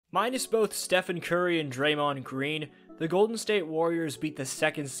Minus both Stephen Curry and Draymond Green, the Golden State Warriors beat the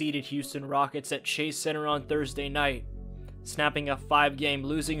second-seeded Houston Rockets at Chase Center on Thursday night. Snapping a 5-game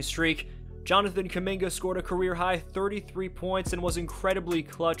losing streak, Jonathan Kuminga scored a career-high 33 points and was incredibly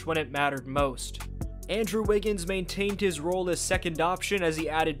clutch when it mattered most. Andrew Wiggins maintained his role as second option as he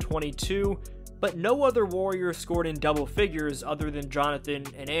added 22, but no other Warrior scored in double figures other than Jonathan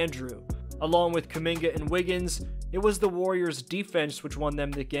and Andrew. Along with Kuminga and Wiggins, it was the Warriors' defense which won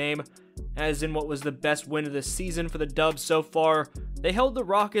them the game, as in what was the best win of the season for the Dubs so far. They held the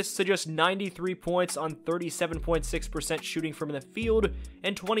Rockets to just 93 points on 37.6% shooting from the field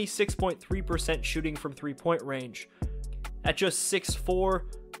and 26.3% shooting from three-point range. At just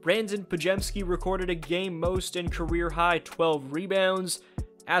 6'4", Brandon Podziemski recorded a game most and career-high 12 rebounds.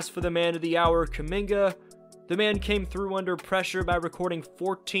 As for the man of the hour, Kuminga, the man came through under pressure by recording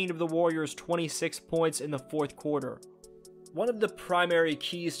 14 of the Warriors' 26 points in the fourth quarter. One of the primary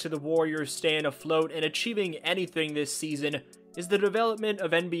keys to the Warriors staying afloat and achieving anything this season is the development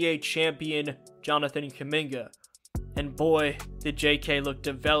of NBA champion Jonathan Kuminga. And boy, did JK look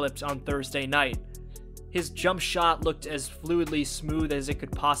developed on Thursday night. His jump shot looked as fluidly smooth as it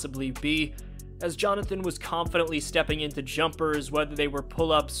could possibly be, as Jonathan was confidently stepping into jumpers, whether they were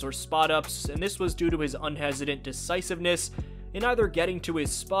pull-ups or spot-ups, and this was due to his unhesitant decisiveness in either getting to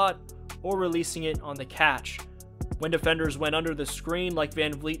his spot or releasing it on the catch. When defenders went under the screen like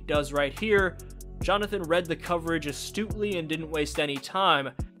Van Vliet does right here, Jonathan read the coverage astutely and didn't waste any time,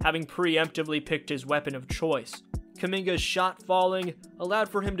 having preemptively picked his weapon of choice. Kuminga's shot falling allowed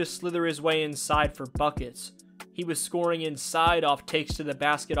for him to slither his way inside for buckets. He was scoring inside off takes to the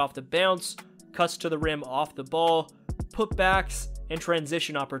basket off the bounce, cuts to the rim off the ball, putbacks, and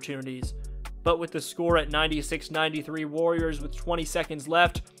transition opportunities. But with the score at 96-93 Warriors with 20 seconds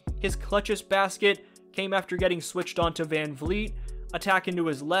left, his clutchest basket came after getting switched onto Van Vliet, attacking to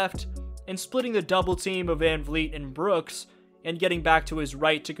his left, and splitting the double team of Van Vliet and Brooks, and getting back to his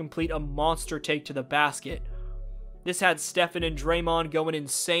right to complete a monster take to the basket. This had Stephen and Draymond going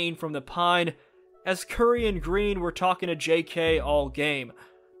insane from the pine, as Curry and Green were talking to JK all game.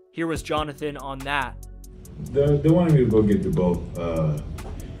 Here was Jonathan on that. They wanted me to go get the ball.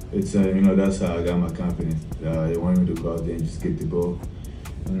 That's how I got my confidence. They wanted me to go out there and just get the ball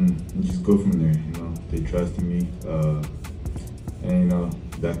and just go from there. They trusted me, and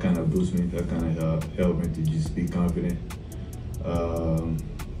that kind of boosted me. That kind of helped me to just be confident.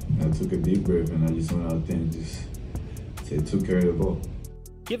 I took a deep breath and I just went out there and just took care of the ball.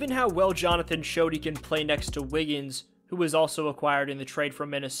 Given how well Jonathan showed he can play next to Wiggins, who was also acquired in the trade from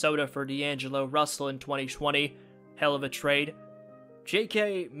Minnesota for D'Angelo Russell in 2020, hell of a trade,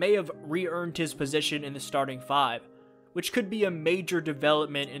 JK may have re-earned his position in the starting five, which could be a major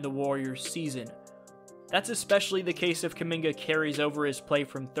development in the Warriors season. That's especially the case if Kuminga carries over his play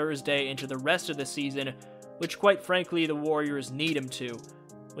from Thursday into the rest of the season, which quite frankly the Warriors need him to.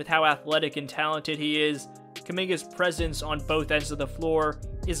 With how athletic and talented he is, Kuminga's presence on both ends of the floor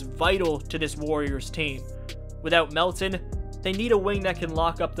is vital to this Warriors team. Without Melton, they need a wing that can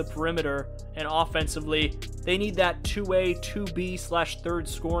lock up the perimeter, and offensively, they need that 2A, 2B/third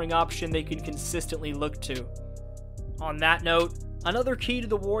scoring option they can consistently look to. On that note, another key to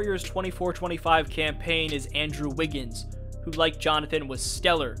the Warriors' 24-25 campaign is Andrew Wiggins, who like Jonathan was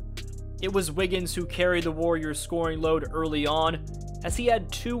stellar. It was Wiggins who carried the Warriors' scoring load early on, as he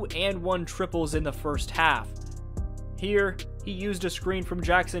had 2 and 1 triples in the first half. Here, he used a screen from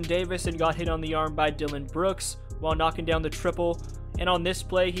Jackson Davis and got hit on the arm by Dillon Brooks while knocking down the triple, and on this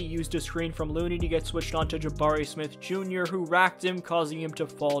play he used a screen from Looney to get switched onto Jabari Smith Jr., who racked him, causing him to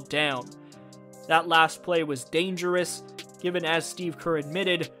fall down. That last play was dangerous, given, as Steve Kerr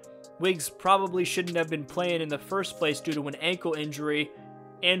admitted, Wiggs probably shouldn't have been playing in the first place due to an ankle injury.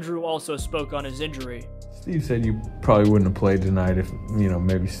 Andrew also spoke on his injury. Steve said you probably wouldn't have played tonight if,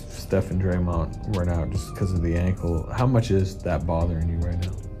 maybe Steph and Draymond weren't out just because of the ankle. How much is that bothering you right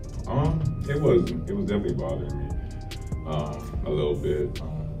now? It was definitely bothering me a little bit.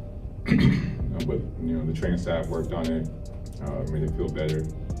 But the training staff worked on it, made it feel better.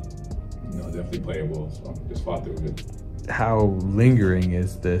 Definitely playable, so just fought through it. How lingering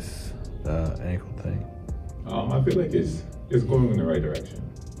is this ankle thing? I feel like it's going in the right direction.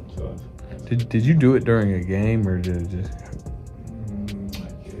 So. Did you do it during a game, or did it just? I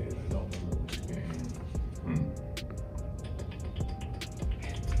did. I don't remember which game.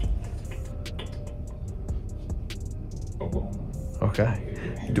 Okay.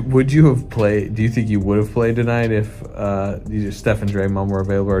 Would you have played? Do you think you would have played tonight if Steph and Draymond were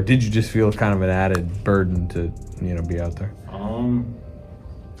available, or did you just feel kind of an added burden to be out there? I'm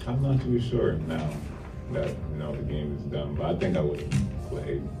not too sure now that the game is done, but I think I would have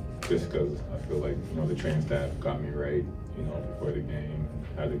played. just because I feel like, the training staff got me right, before the game,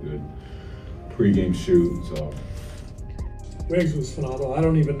 had a good pregame shoot, so. Wiggs was phenomenal. I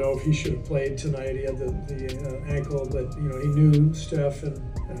don't even know if he should have played tonight. He had the ankle, but he knew Steph and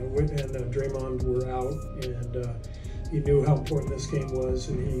Draymond were out, and he knew how important this game was,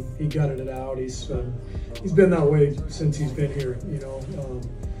 and he gutted it out. He's been that way since he's been here.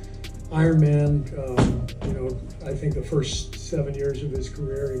 Iron Man. I think the first 7 years of his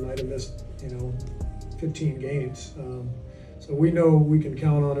career, he might have missed 15 games. So we know we can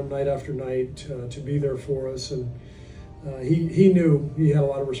count on him night after night to be there for us, and he knew he had a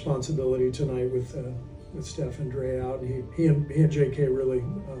lot of responsibility tonight with Steph and Dre out. And he and JK really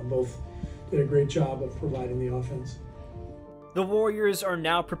both did a great job of providing the offense. The Warriors are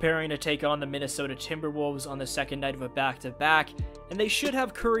now preparing to take on the Minnesota Timberwolves on the second night of a back-to-back, and they should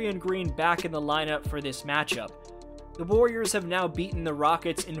have Curry and Green back in the lineup for this matchup. The Warriors have now beaten the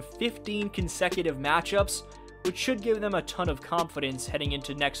Rockets in 15 consecutive matchups, which should give them a ton of confidence heading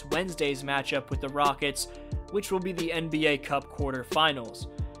into next Wednesday's matchup with the Rockets, which will be the NBA Cup quarterfinals.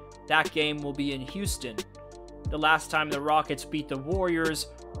 That game will be in Houston. The last time the Rockets beat the Warriors,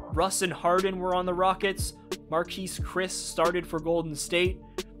 Russ and Harden were on the Rockets, Marquise Chris started for Golden State,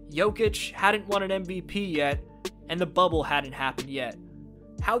 Jokic hadn't won an MVP yet, and the bubble hadn't happened yet.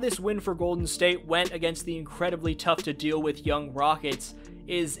 How this win for Golden State went against the incredibly tough to deal with young Rockets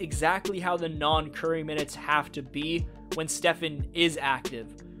is exactly how the non-Curry minutes have to be when Stephen is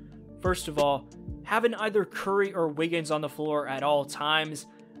active. First of all, having either Curry or Wiggins on the floor at all times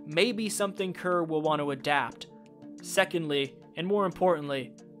may be something Kerr will want to adapt. Secondly, and more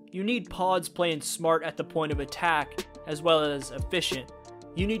importantly, you need pods playing smart at the point of attack as well as efficient.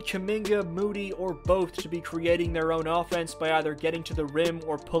 You need Kuminga, Moody, or both to be creating their own offense by either getting to the rim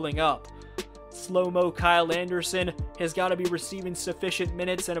or pulling up. Slow-mo Kyle Anderson has got to be receiving sufficient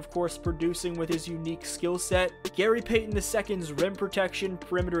minutes and of course producing with his unique skill set. Gary Payton II's rim protection,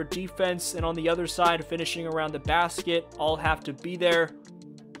 perimeter defense, and on the other side finishing around the basket all have to be there.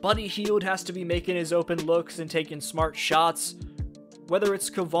 Buddy Hield has to be making his open looks and taking smart shots. Whether it's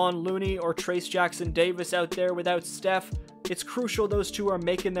Kevon Looney or Trace Jackson-Davis out there without Steph, it's crucial those two are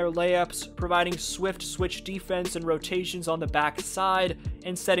making their layups, providing swift switch defense and rotations on the back side,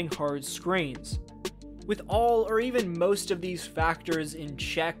 and setting hard screens. With all or even most of these factors in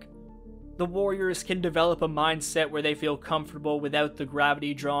check, the Warriors can develop a mindset where they feel comfortable without the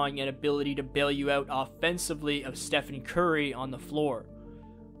gravity drawing and ability to bail you out offensively of Stephen Curry on the floor.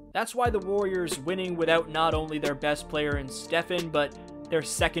 That's why the Warriors winning without not only their best player in Stephen, but their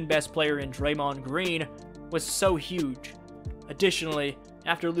second best player in Draymond Green was so huge. Additionally,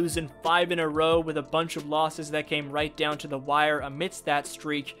 after losing 5 in a row with a bunch of losses that came right down to the wire amidst that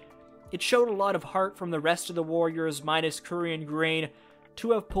streak, it showed a lot of heart from the rest of the Warriors minus Curry and Green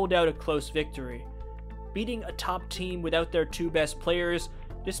to have pulled out a close victory. Beating a top team without their two best players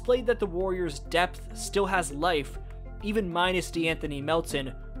displayed that the Warriors' depth still has life, even minus DeAnthony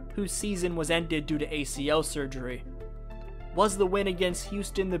Melton, whose season was ended due to ACL surgery. Was the win against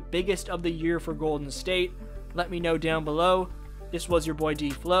Houston the biggest of the year for Golden State? Let me know down below. This was your boy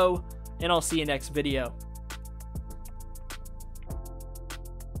DFlow, and I'll see you next video.